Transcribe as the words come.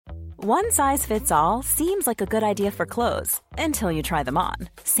One size fits all seems like a good idea for clothes until you try them on.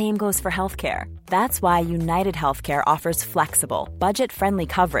 Same goes for healthcare. That's why United Healthcare offers flexible, budget-friendly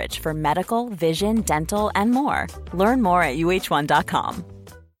coverage for medical, vision, dental, and more. Learn more at uh1.com.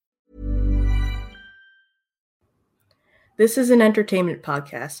 This is an entertainment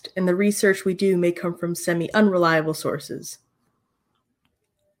podcast, and the research we do may come from semi-unreliable sources.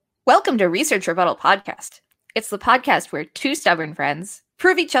 Welcome to Research Rebuttal Podcast. It's the podcast where two stubborn friends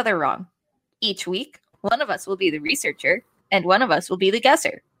prove each other wrong. Each week, one of us will be the researcher, and one of us will be the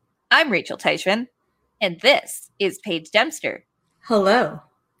guesser. I'm Rachel Teichman, and this is Paige Dempster. Hello.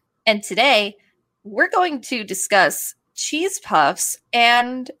 And today, we're going to discuss cheese puffs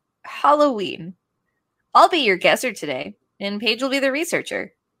and Halloween. I'll be your guesser today, and Paige will be the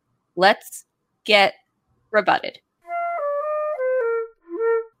researcher. Let's get rebutted.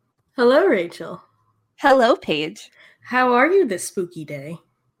 Hello, Rachel. Hello, Paige. How are you this spooky day?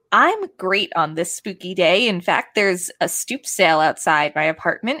 I'm great on this spooky day. In fact, there's a stoop sale outside my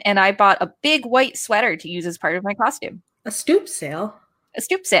apartment, and I bought a big white sweater to use as part of my costume. A stoop sale? A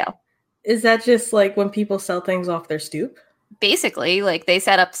stoop sale. Is that just like when people sell things off their stoop? Basically, like they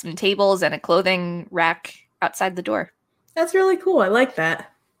set up some tables and a clothing rack outside the door. That's really cool. I like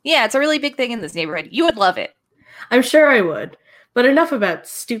that. Yeah, it's a really big thing in this neighborhood. You would love it. I'm sure I would. But enough about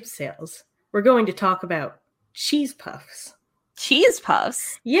stoop sales. We're going to talk about cheese puffs. Cheese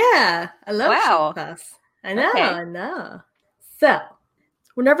puffs? Yeah, I love Wow. cheese puffs. I know, Okay. I know. So,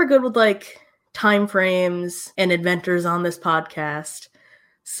 we're never good with like time frames and inventors on this podcast.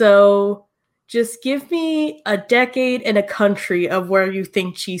 So, just give me a decade and a country of where you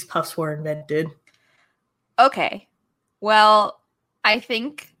think cheese puffs were invented. Okay. Well, I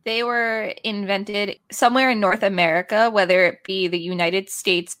think they were invented somewhere in North America, whether it be the United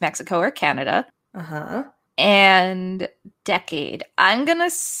States, Mexico, or Canada. Uh-huh. And decade. I'm going to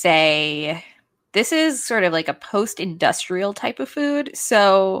say this is sort of like a post-industrial type of food.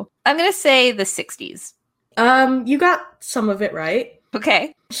 So I'm going to say the 60s. You got some of it right.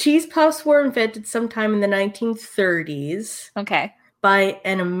 Okay. Cheese puffs were invented sometime in the 1930s Okay. by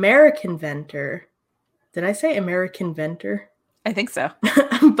an American inventor. Did I say American inventor? I think so.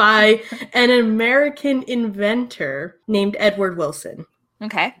 By an American inventor named Edward Wilson.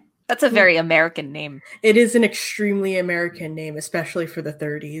 Okay. That's a very American name. It is an extremely American name, especially for the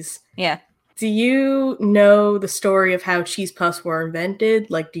 30s. Yeah. Do you know the story of how cheese puffs were invented?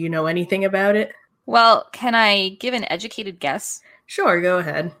 Like, do you know anything about it? Well, can I give an educated guess? Sure, go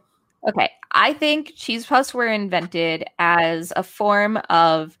ahead. Okay. I think cheese puffs were invented as a form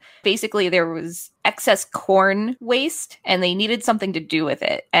of basically there was excess corn waste and they needed something to do with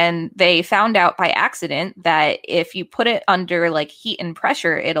it. And they found out by accident that if you put it under like heat and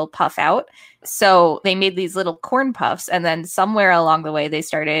pressure, it'll puff out. So they made these little corn puffs. And then somewhere along the way, they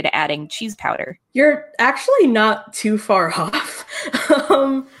started adding cheese powder. You're actually not too far off.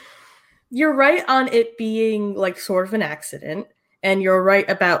 You're right on it being like sort of an accident. And you're right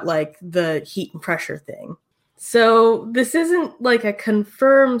about, like, the heat and pressure thing. So this isn't, like, a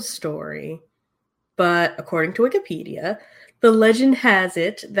confirmed story. But according to Wikipedia, the legend has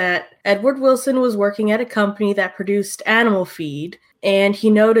it that Edward Wilson was working at a company that produced animal feed. And he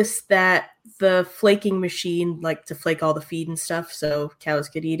noticed that the flaking machine, like, to flake all the feed and stuff so cows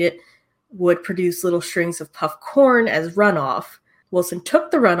could eat it, would produce little strings of puffed corn as runoff. Wilson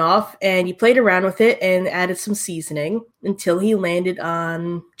took the runoff and he played around with it and added some seasoning until he landed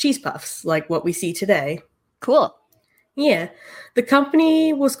on cheese puffs, like what we see today. Cool. Yeah. The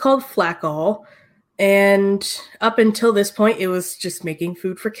company was called Flakall, and up until this point, it was just making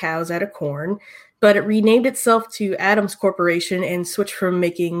food for cows out of corn, but it renamed itself to Adams Corporation and switched from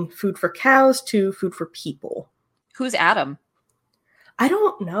making food for cows to food for people. Who's Adam? I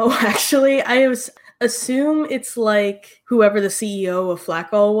don't know, actually. Assume it's like whoever the CEO of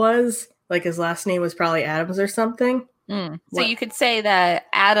Flakall was. Like his last name was probably Adams or something. So you could say that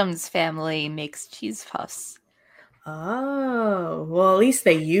Adam's family makes cheese puffs. Oh, well, at least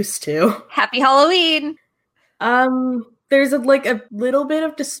they used to. Happy Halloween! There's a little bit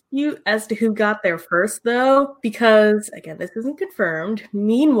of dispute as to who got there first, though, because, again, this isn't confirmed.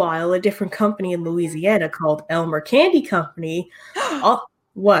 Meanwhile, a different company in Louisiana called Elmer Candy Company.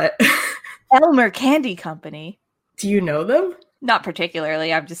 What? Elmer Candy Company. Do you know them? Not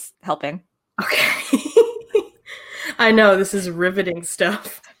particularly. I'm just helping. Okay. I know, this is riveting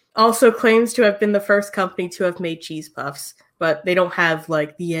stuff. Also claims to have been the first company to have made cheese puffs, but they don't have,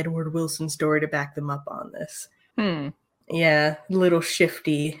 like, the Edward Wilson story to back them up on this. Yeah, little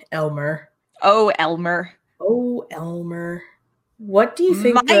shifty Elmer. Oh, Elmer. Oh, Elmer. What do you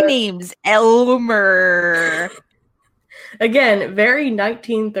think My name's Elmer. Again, very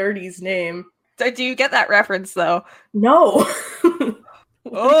 1930s name. So do you get that reference, though? No.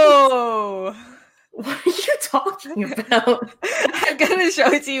 Oh! What are you talking about? I'm gonna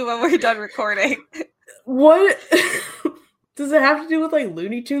show it to you when we're done recording. What? Does it have to do with like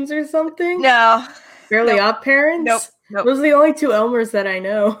Looney Tunes or something? No. Fairly Nope. Odd Parents? Nope. Those are the only two Elmers that I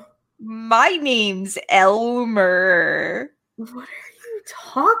know. My name's Elmer. What are you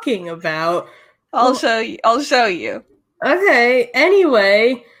talking about? I'll show you. Okay,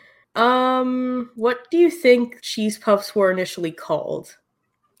 anyway, what do you think Cheese Puffs were initially called?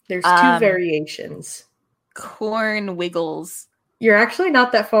 There's two variations. Corn Wiggles. You're actually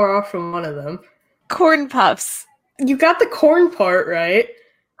not that far off from one of them. Corn Puffs. You got the corn part right.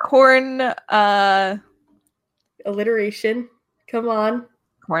 Corn, alliteration. Come on.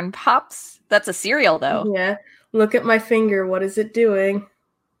 Corn Pops? That's a cereal, though. Yeah. Look at my finger. What is it doing?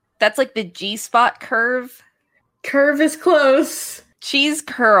 That's like the G-spot curve. Curve is close. Cheese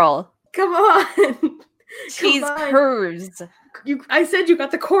curl. Come on. Cheese curves. I said you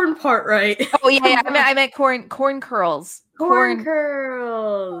got the corn part right. Oh yeah, I meant corn curls. Corn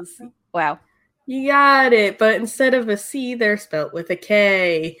curls. Wow. You got it, but instead of a C, they're spelt with a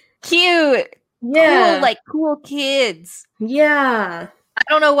K. Cute. Yeah. Cool, like cool kids. Yeah. I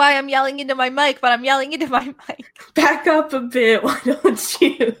don't know why I'm yelling into my mic, but I'm yelling into my mic. Back up a bit, why don't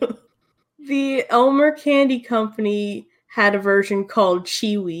you? The Elmer Candy Company had a version called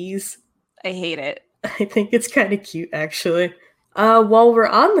Chewies. I hate it. I think it's kind of cute, actually. While we're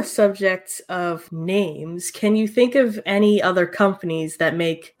on the subject of names, can you think of any other companies that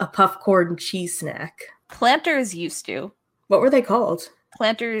make a puff corn cheese snack? Planters used to. What were they called?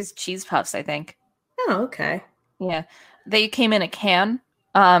 Planters Cheese Puffs, I think. Oh, okay. Yeah. They came in a can.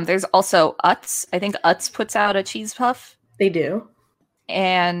 There's also Utz. I think Utz puts out a cheese puff. They do.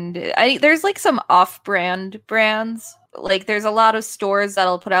 And there's like some off-brand brands. Like there's a lot of stores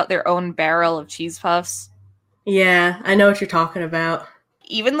that'll put out their own barrel of cheese puffs. Yeah, I know what you're talking about.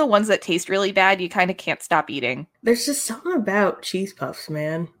 Even the ones that taste really bad, you kind of can't stop eating. There's just something about cheese puffs,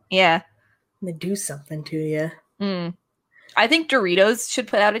 man. Yeah. They do something to you. I think Doritos should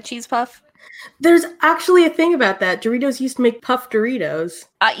put out a cheese puff. There's actually a thing about that. Doritos used to make puff Doritos.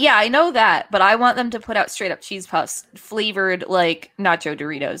 Yeah, I know that, but I want them to put out straight up cheese puffs flavored like nacho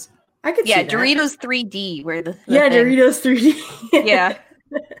Doritos. I could see that. Doritos 3D were the thing. Doritos 3D. Yeah.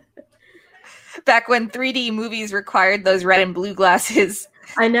 Back when 3D movies required those red and blue glasses.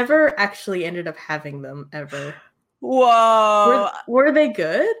 I never actually ended up having them ever. Whoa. Were they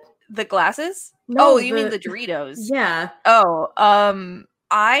good? The glasses? No, you mean the Doritos? Yeah. Oh,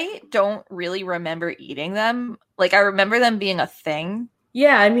 I don't really remember eating them. Like, I remember them being a thing.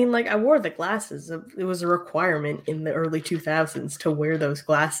 Yeah, I mean, like, I wore the glasses. It was a requirement in the early 2000s to wear those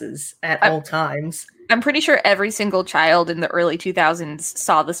glasses at all times. I'm pretty sure every single child in the early 2000s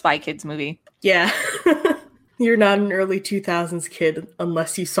saw the Spy Kids movie. Yeah. You're not an early 2000s kid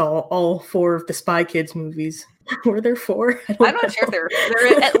unless you saw all 4 of the Spy Kids movies. Were there 4? I'm not sure if there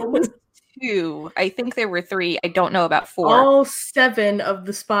were at least 2. I think there were 3. I don't know about 4. All 7 of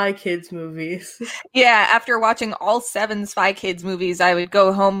the Spy Kids movies. Yeah, after watching all 7 Spy Kids movies, I would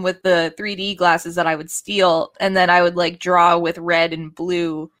go home with the 3D glasses that I would steal, and then I would like draw with red and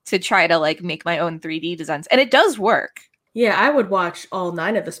blue to try to like make my own 3D designs. And it does work. Yeah, I would watch all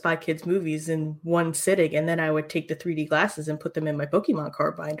 9 of the Spy Kids movies in one sitting, and then I would take the 3D glasses and put them in my Pokemon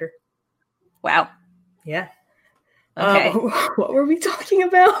card binder. Wow. Yeah. Okay. What were we talking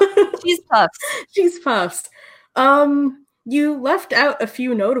about? Cheese puffs. Cheese puffs. You left out a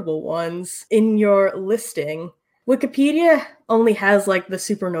few notable ones in your listing. Wikipedia only has like the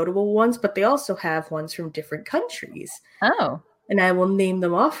super notable ones, but they also have ones from different countries. Oh. And I will name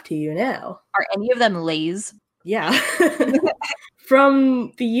them off to you now. Are any of them Lay's? Yeah.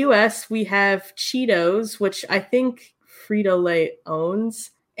 From the US, we have Cheetos, which I think Frito-Lay owns,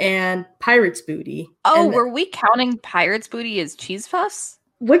 and Pirate's Booty. Oh, and were we counting Pirate's Booty as cheese puffs?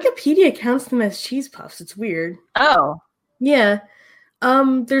 Wikipedia counts them as cheese puffs. It's weird. Oh. Yeah.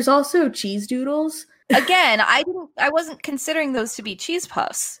 There's also cheese doodles. Again, I wasn't considering those to be cheese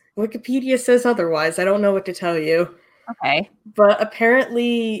puffs. Wikipedia says otherwise. I don't know what to tell you. Okay. But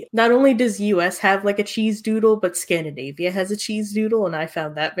apparently, not only does US have like a cheese doodle, but Scandinavia has a cheese doodle, and I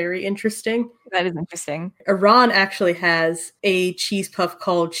found that very interesting. That is interesting. Iran actually has a cheese puff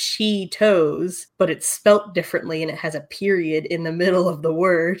called Cheetos, but it's spelt differently and it has a period in the middle of the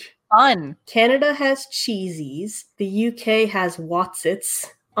word. Fun. Canada has Cheesies. The UK has Wotsits.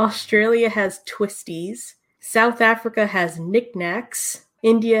 Australia has Twisties. South Africa has Knickknacks.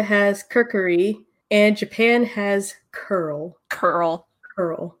 India has Kurkuri. And Japan has Curl. Curl.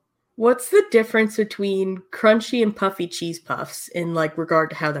 What's the difference between crunchy and puffy cheese puffs in like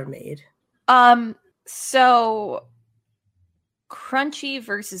regard to how they're made? So crunchy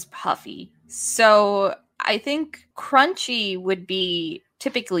versus puffy. So I think crunchy would be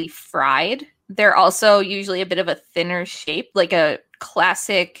typically fried. They're also usually a bit of a thinner shape, like a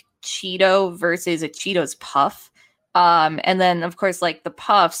classic Cheeto versus a Cheetos puff. And then of course like the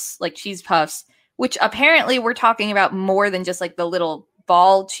puffs, like cheese puffs, which apparently we're talking about more than just like the little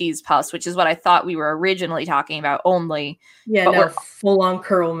ball cheese puffs, which is what I thought we were originally talking about only. Yeah, but no, full on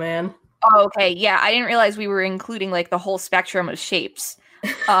curl, man. Oh, okay. Yeah, I didn't realize we were including like the whole spectrum of shapes.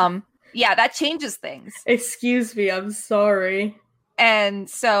 Yeah, that changes things. Excuse me, I'm sorry. And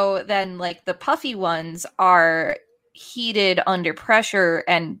so then like the puffy ones are heated under pressure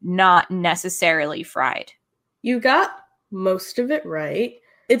and not necessarily fried. You got most of it right.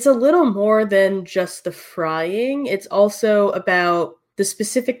 It's a little more than just the frying. It's also about the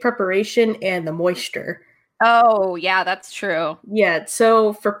specific preparation and the moisture. Oh, yeah, that's true. Yeah,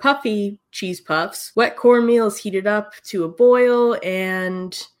 so for puffy cheese puffs, wet cornmeal is heated up to a boil,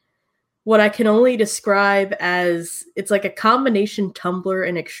 and what I can only describe as it's like a combination tumbler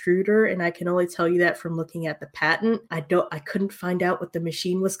and extruder, and I can only tell you that from looking at the patent. I couldn't find out what the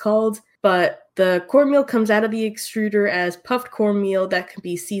machine was called, but the cornmeal comes out of the extruder as puffed cornmeal that can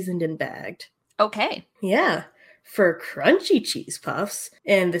be seasoned and bagged. Okay. Yeah. For crunchy cheese puffs,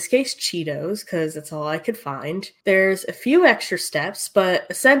 in this case Cheetos, because that's all I could find, there's a few extra steps, but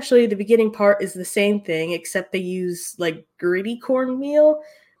essentially the beginning part is the same thing, except they use like gritty cornmeal.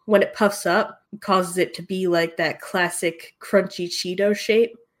 When it puffs up, it causes it to be like that classic crunchy Cheeto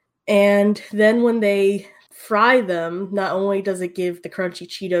shape. And then when they fry them, not only does it give the crunchy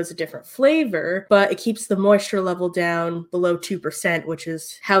Cheetos a different flavor, but it keeps the moisture level down below 2%, which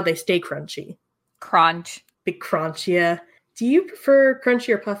is how they stay crunchy. Crunch. Big crunch, yeah. Do you prefer crunchy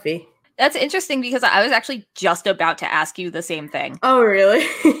or puffy? That's interesting because I was actually just about to ask you the same thing. Oh, really?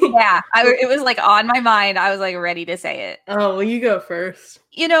 Yeah, it was like on my mind. I was like ready to say it. Oh, well, you go first.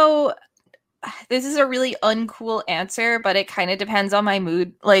 You know, this is a really uncool answer, but it kind of depends on my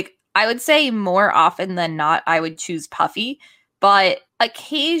mood. Like, I would say more often than not, I would choose puffy, but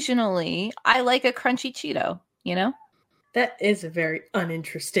occasionally I like a crunchy Cheeto, you know? That is a very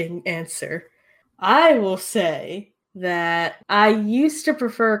uninteresting answer. I will say that I used to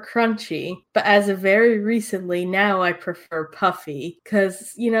prefer crunchy, but as of very recently, now I prefer puffy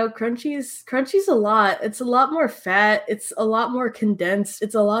because, you know, crunchy's a lot. It's a lot more fat. It's a lot more condensed.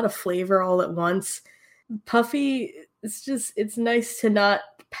 It's a lot of flavor all at once. Puffy, it's nice to not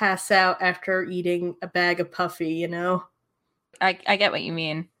pass out after eating a bag of puffy, you know? I get what you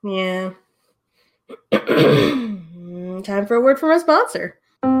mean. Yeah. Time for a word from our sponsor.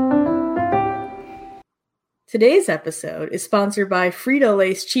 Today's episode is sponsored by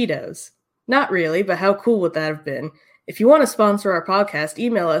Frito-Lay's Cheetos. Not really, but how cool would that have been? If you want to sponsor our podcast,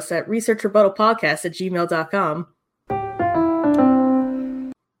 email us at researchrebuttalpodcast@gmail.com.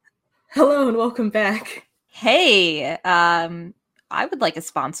 Hello and welcome back. Hey, I would like a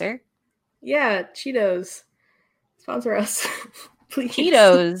sponsor. Yeah, Cheetos. Sponsor us, please.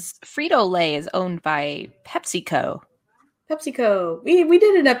 Cheetos. Frito-Lay is owned by PepsiCo. PepsiCo. We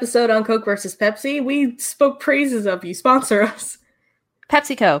did an episode on Coke versus Pepsi. We spoke praises of you. Sponsor us.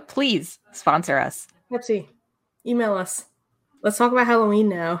 PepsiCo, please sponsor us. Pepsi, email us. Let's talk about Halloween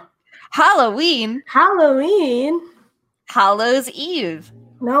now. Halloween? Halloween? Hallows Eve.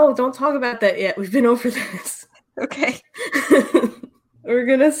 No, don't talk about that yet. We've been over this. Okay. We're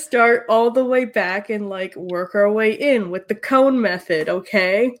gonna start all the way back and like work our way in with the cone method,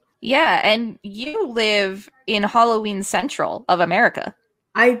 okay? Yeah, and you live in Halloween Central of America.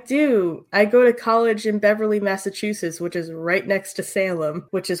 I do. I go to college in Beverly, Massachusetts, which is right next to Salem,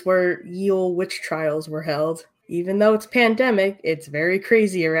 which is where Yule witch trials were held. Even though it's pandemic, it's very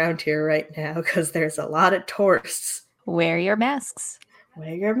crazy around here right now because there's a lot of tourists. Wear your masks.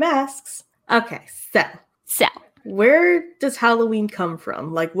 Wear your masks. Okay, so where does Halloween come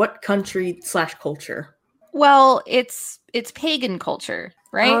from? Like, what country/culture? Well, it's pagan culture,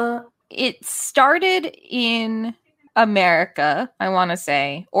 right? It started in America, I want to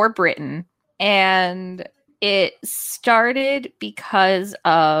say, or Britain, and it started because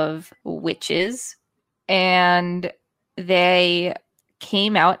of witches, and they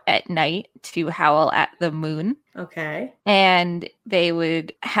came out at night to howl at the moon. Okay. And they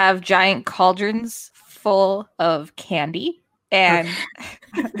would have giant cauldrons full of candy, and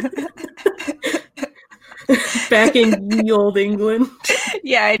back in ye old England.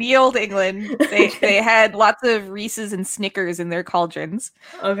 Yeah, in ye old England, they had lots of Reese's and Snickers in their cauldrons.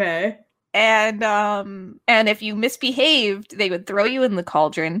 Okay. And if you misbehaved, they would throw you in the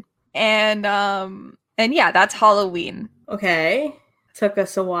cauldron, And yeah, that's Halloween. Okay. Took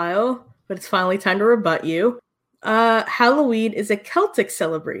us a while, but it's finally time to rebut you. Halloween is a Celtic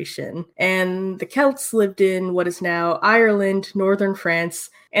celebration, and the Celts lived in what is now Ireland, northern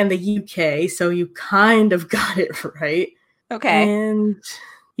France, and the UK, so you kind of got it right. Okay. And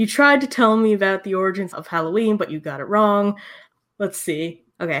you tried to tell me about the origins of Halloween, but you got it wrong. Let's see.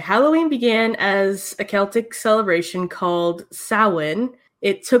 Okay, Halloween began as a Celtic celebration called Samhain.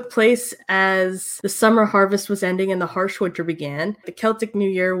 It took place as the summer harvest was ending and the harsh winter began. The Celtic New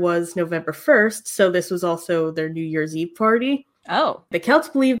Year was November 1st, so this was also their New Year's Eve party. Oh. The Celts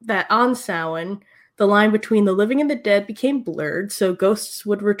believed that on Samhain, the line between the living and the dead became blurred, so ghosts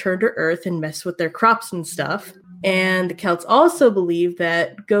would return to Earth and mess with their crops and stuff. And the Celts also believed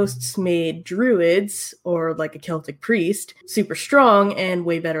that ghosts made druids, or like a Celtic priest, super strong and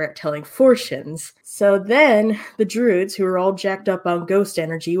way better at telling fortunes. So then, the druids, who were all jacked up on ghost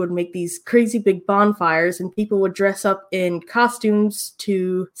energy, would make these crazy big bonfires, and people would dress up in costumes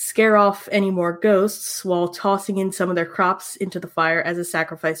to scare off any more ghosts while tossing in some of their crops into the fire as a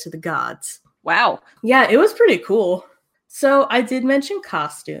sacrifice to the gods. Wow. Yeah, it was pretty cool. So I did mention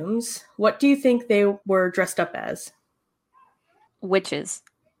costumes. What do you think they were dressed up as? Witches.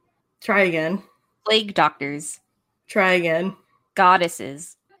 Try again. Plague doctors. Try again.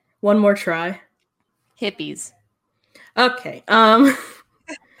 Goddesses. One more try. Hippies. Okay.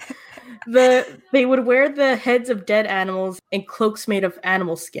 They would wear the heads of dead animals and cloaks made of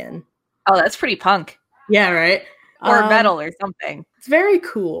animal skin. Oh, that's pretty punk. Yeah, right? Or metal or something. It's very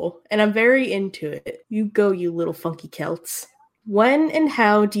cool, and I'm very into it. You go, you little funky Celts. When and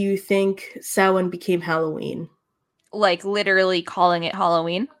how do you think Samhain became Halloween? Like literally calling it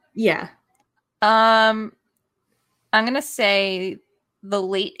Halloween? Yeah. I'm gonna say the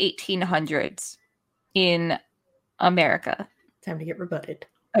late 1800s in America. Time to get rebutted.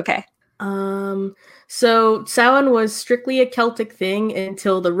 Okay. So Samhain was strictly a Celtic thing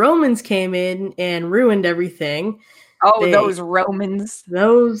until the Romans came in and ruined everything. Oh, those Romans.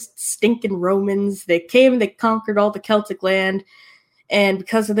 Those stinking Romans. They came, they conquered all the Celtic land, and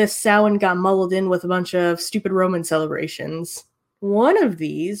because of this, Samhain got muddled in with a bunch of stupid Roman celebrations. One of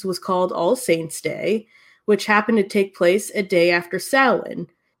these was called All Saints' Day, which happened to take place a day after Samhain.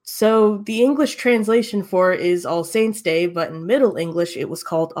 So the English translation for it is All Saints' Day, but in Middle English it was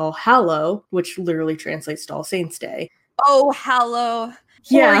called All Hallow, which literally translates to All Saints' Day. Oh, Hallow.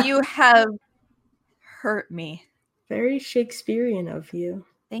 Yeah. For you have hurt me. Very Shakespearean of you.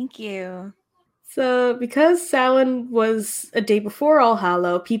 Thank you. So because Samhain was a day before All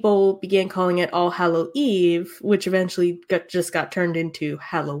Hallow, people began calling it All Hallow Eve, which eventually just got turned into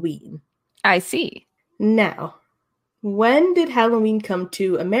Halloween. I see. Now, when did Halloween come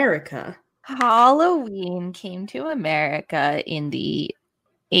to America? Halloween came to America in the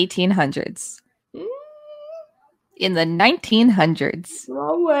 1800s. In the 1900s.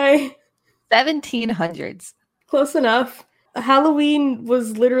 Wrong way. 1700s. Close enough. Halloween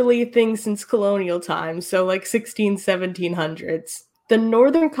was literally a thing since colonial times, so like 1700s. The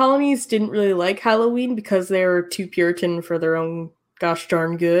northern colonies didn't really like Halloween because they were too Puritan for their own gosh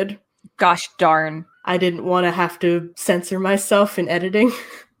darn good. Gosh darn. I didn't want to have to censor myself in editing.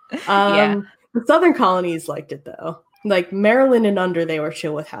 Yeah. The southern colonies liked it though. Like Maryland and under, they were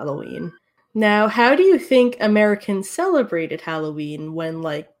chill with Halloween. Now, how do you think Americans celebrated Halloween when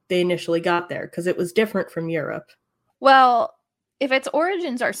they initially got there? Because it was different from Europe. Well, if its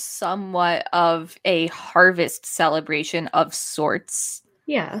origins are somewhat of a harvest celebration of sorts,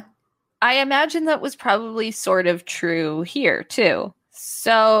 Yeah. I imagine that was probably sort of true here too.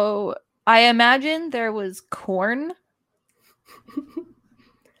 So I imagine there was corn.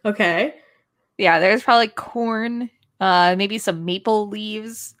 Okay. Yeah, there's probably corn, maybe some maple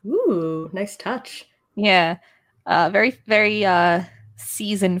leaves. Ooh, nice touch. Yeah. Very, very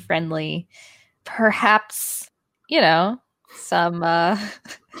season friendly. Perhaps, some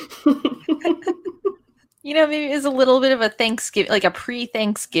maybe it's a little bit of a Thanksgiving, like a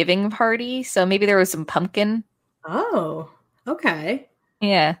pre-Thanksgiving party. So maybe there was some pumpkin. Oh, okay.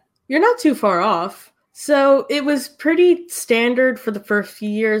 Yeah. You're not too far off. So it was pretty standard for the first few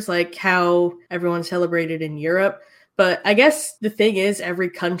years, like how everyone celebrated in Europe. But I guess the thing is, every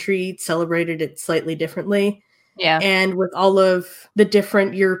country celebrated it slightly differently. Yeah. And with all of the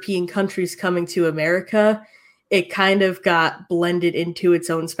different European countries coming to America, it kind of got blended into its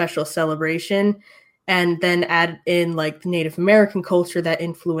own special celebration. And then add in the Native American culture that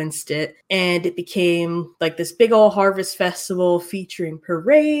influenced it. And it became this big old harvest festival featuring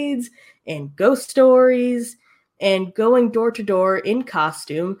parades and ghost stories and going door to door in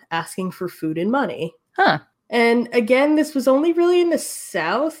costume asking for food and money. Huh. And again, this was only really in the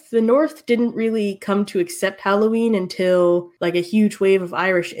South. The North didn't really come to accept Halloween until like a huge wave of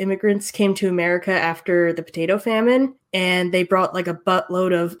Irish immigrants came to America after the potato famine. And they brought like a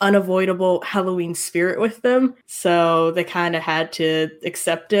buttload of unavoidable Halloween spirit with them. So they kind of had to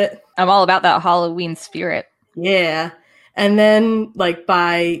accept it. I'm all about that Halloween spirit. Yeah. And then like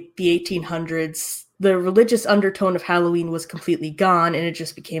by the 1800s, the religious undertone of Halloween was completely gone and it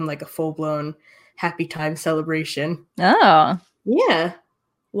just became like a full-blown happy time celebration. Oh. Yeah.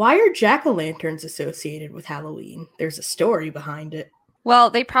 Why are jack-o'-lanterns associated with Halloween? There's a story behind it.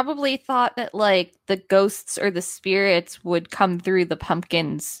 Well, they probably thought that like the ghosts or the spirits would come through the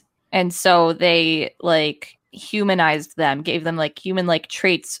pumpkins. And so they like humanized them, gave them like human-like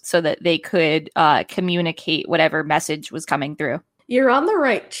traits so that they could communicate whatever message was coming through. You're on the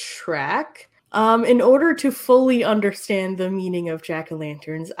right track. In order to fully understand the meaning of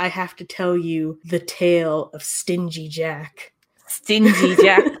jack-o'-lanterns, I have to tell you the tale of Stingy Jack. Stingy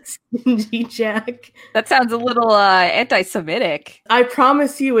Jack. Stingy Jack. That sounds a little anti-Semitic. I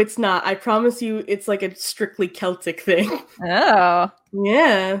promise you it's not. I promise you it's like a strictly Celtic thing. Oh.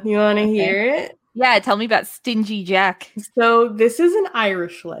 Yeah, you want to hear it? Yeah, tell me about Stingy Jack. So this is an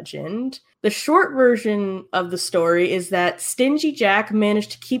Irish legend. The short version of the story is that Stingy Jack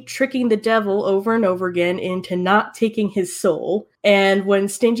managed to keep tricking the devil over and over again into not taking his soul. And when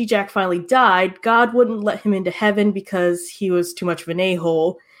Stingy Jack finally died, God wouldn't let him into heaven because he was too much of an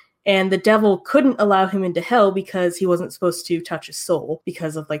a-hole. And the devil couldn't allow him into hell because he wasn't supposed to touch his soul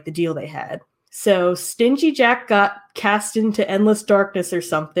because of like the deal they had. So Stingy Jack got cast into endless darkness or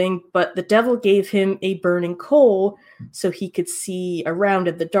something, but the devil gave him a burning coal so he could see around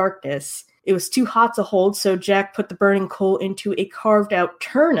in the darkness. It was too hot to hold, so Jack put the burning coal into a carved out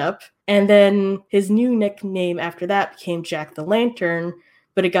turnip, and then his new nickname after that became Jack the Lantern,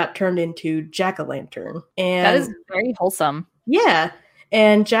 but it got turned into Jack-o'-lantern. And that is very wholesome. Yeah,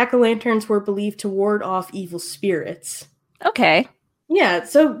 and jack-o'-lanterns were believed to ward off evil spirits. Okay. Yeah,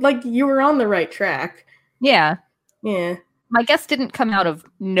 so, like, you were on the right track. Yeah. Yeah. My guess didn't come out of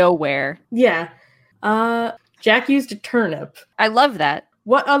nowhere. Yeah. Jack used a turnip. I love that.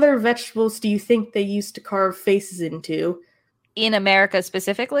 What other vegetables do you think they used to carve faces into? In America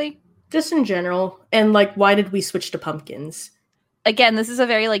specifically? Just in general. And, like, why did we switch to pumpkins? Again, this is a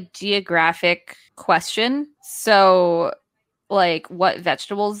very, like, geographic question. So, like, what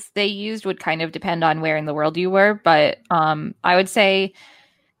vegetables they used would kind of depend on where in the world you were. But I would say,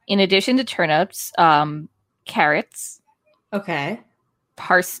 in addition to turnips, carrots. Okay.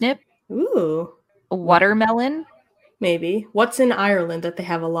 Parsnip. Ooh. Watermelon. Maybe. What's in Ireland that they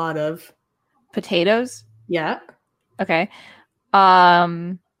have a lot of? Potatoes. Yeah. Okay.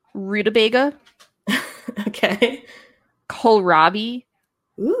 Rutabaga. Okay. Kohlrabi.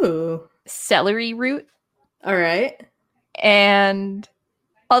 Ooh. Celery root. All right. And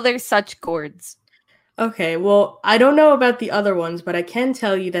other such gourds. Okay, well, I don't know about the other ones, but I can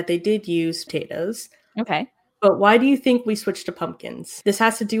tell you that they did use potatoes. Okay. But why do you think we switched to pumpkins? This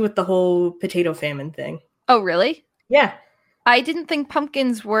has to do with the whole potato famine thing. Oh, really? Yeah. I didn't think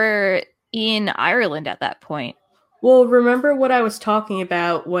pumpkins were in Ireland at that point. Well, remember what I was talking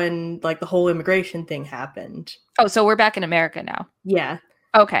about when, like, the whole immigration thing happened? Oh, so we're back in America now. Yeah.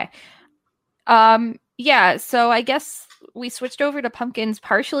 Okay. Yeah, so I guess we switched over to pumpkins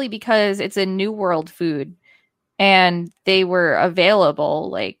partially because it's a New World food and they were available.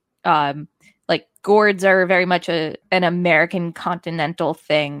 Like gourds are very much an American continental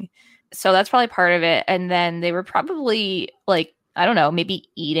thing. So that's probably part of it. And then they were probably like, I don't know, maybe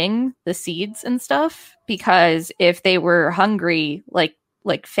eating the seeds and stuff, because if they were hungry, like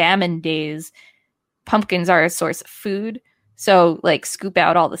famine days, pumpkins are a source of food. So like scoop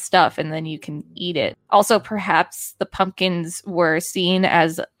out all the stuff and then you can eat it. Also, perhaps the pumpkins were seen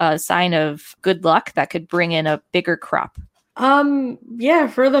as a sign of good luck that could bring in a bigger crop. Yeah,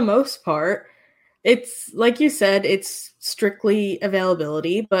 for the most part. It's, like you said, it's strictly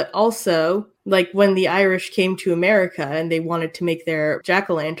availability, but also, like, when the Irish came to America and they wanted to make their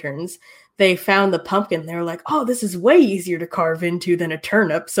jack-o'-lanterns, they found the pumpkin. They were like, oh, this is way easier to carve into than a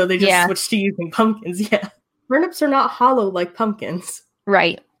turnip, so they just switched to using pumpkins, yeah. Turnips are not hollow like pumpkins.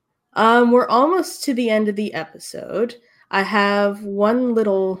 Right. We're almost to the end of the episode. I have one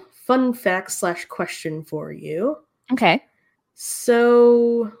little fun fact / question for you. Okay.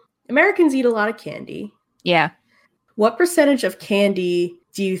 So, Americans eat a lot of candy. Yeah. What percentage of candy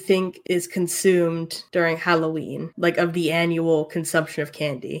do you think is consumed during Halloween? Like, of the annual consumption of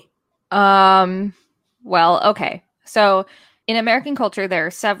candy? Well, okay. So, in American culture, there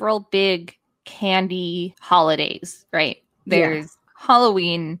are several big candy holidays, right? There's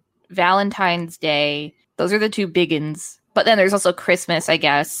Halloween, Valentine's Day, Those are the two biggins. But then there's also Christmas, I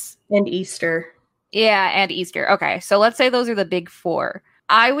guess. And Easter. Yeah, and Easter. Okay, so let's say those are the big four.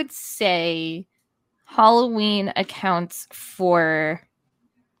 I would say Halloween accounts for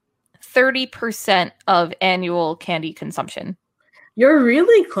 30% of annual candy consumption. You're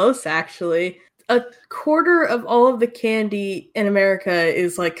really close, actually. A quarter of all of the candy in America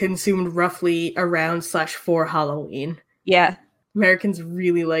is like consumed roughly around /for Halloween. Yeah. Americans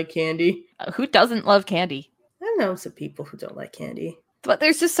really like candy. Who doesn't love candy? I know some people who don't like candy. But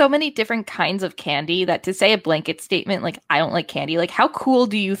there's just so many different kinds of candy that to say a blanket statement like, I don't like candy, like, how cool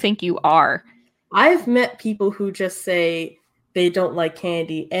do you think you are? I've met people who just say they don't like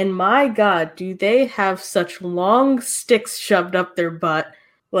candy, and my God, do they have such long sticks shoved up their butt.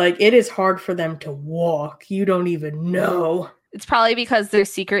 Like, it is hard for them to walk. You don't even know. It's probably because they're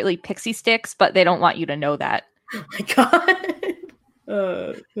secretly pixie sticks, but they don't want you to know that. Oh my God.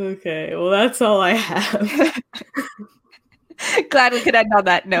 Okay, well, that's all I have. Glad we could end on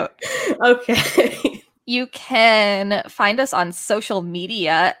that note. Okay. You can find us on social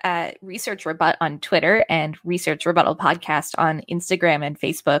media at Research Rebut on Twitter and Research Rebuttal Podcast on Instagram and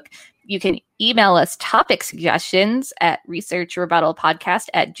Facebook. You can email us topic suggestions at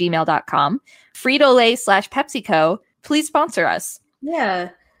researchrebuttalpodcast@gmail.com. Frito-Lay/PepsiCo, please sponsor us.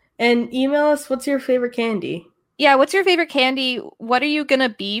 Yeah. And email us, what's your favorite candy? Yeah, what's your favorite candy? What are you going to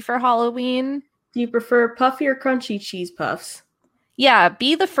be for Halloween? Do you prefer puffy or crunchy cheese puffs? Yeah,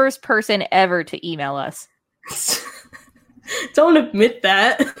 be the first person ever to email us. Don't admit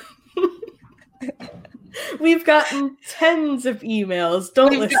that. We've gotten tens of emails.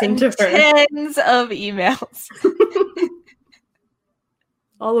 Don't listen to her. Tens of emails.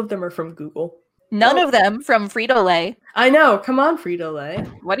 All of them are from Google. None of them from Frito-Lay. I know. Come on, Frito-Lay.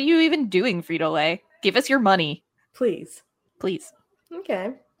 What are you even doing, Frito-Lay? Give us your money. Please. Please.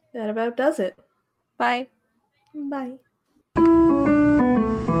 Okay. That about does it. Bye. Bye.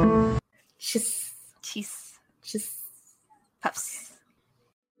 Cheese. Cheese. Cheese. Puffs.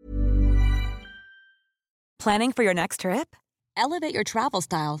 Planning for your next trip? Elevate your travel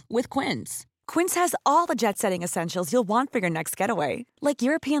style with Quince. Quince has all the jet-setting essentials you'll want for your next getaway, like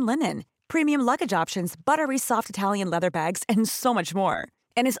European linen, premium luggage options, buttery soft Italian leather bags, and so much more.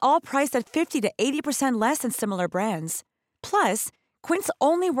 And is all priced at 50 to 80% less than similar brands. Plus, Quince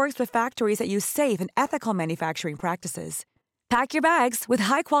only works with factories that use safe and ethical manufacturing practices. Pack your bags with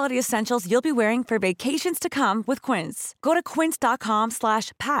high-quality essentials you'll be wearing for vacations to come with Quince. Go to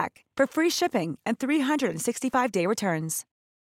quince.com/pack for free shipping and 365-day returns.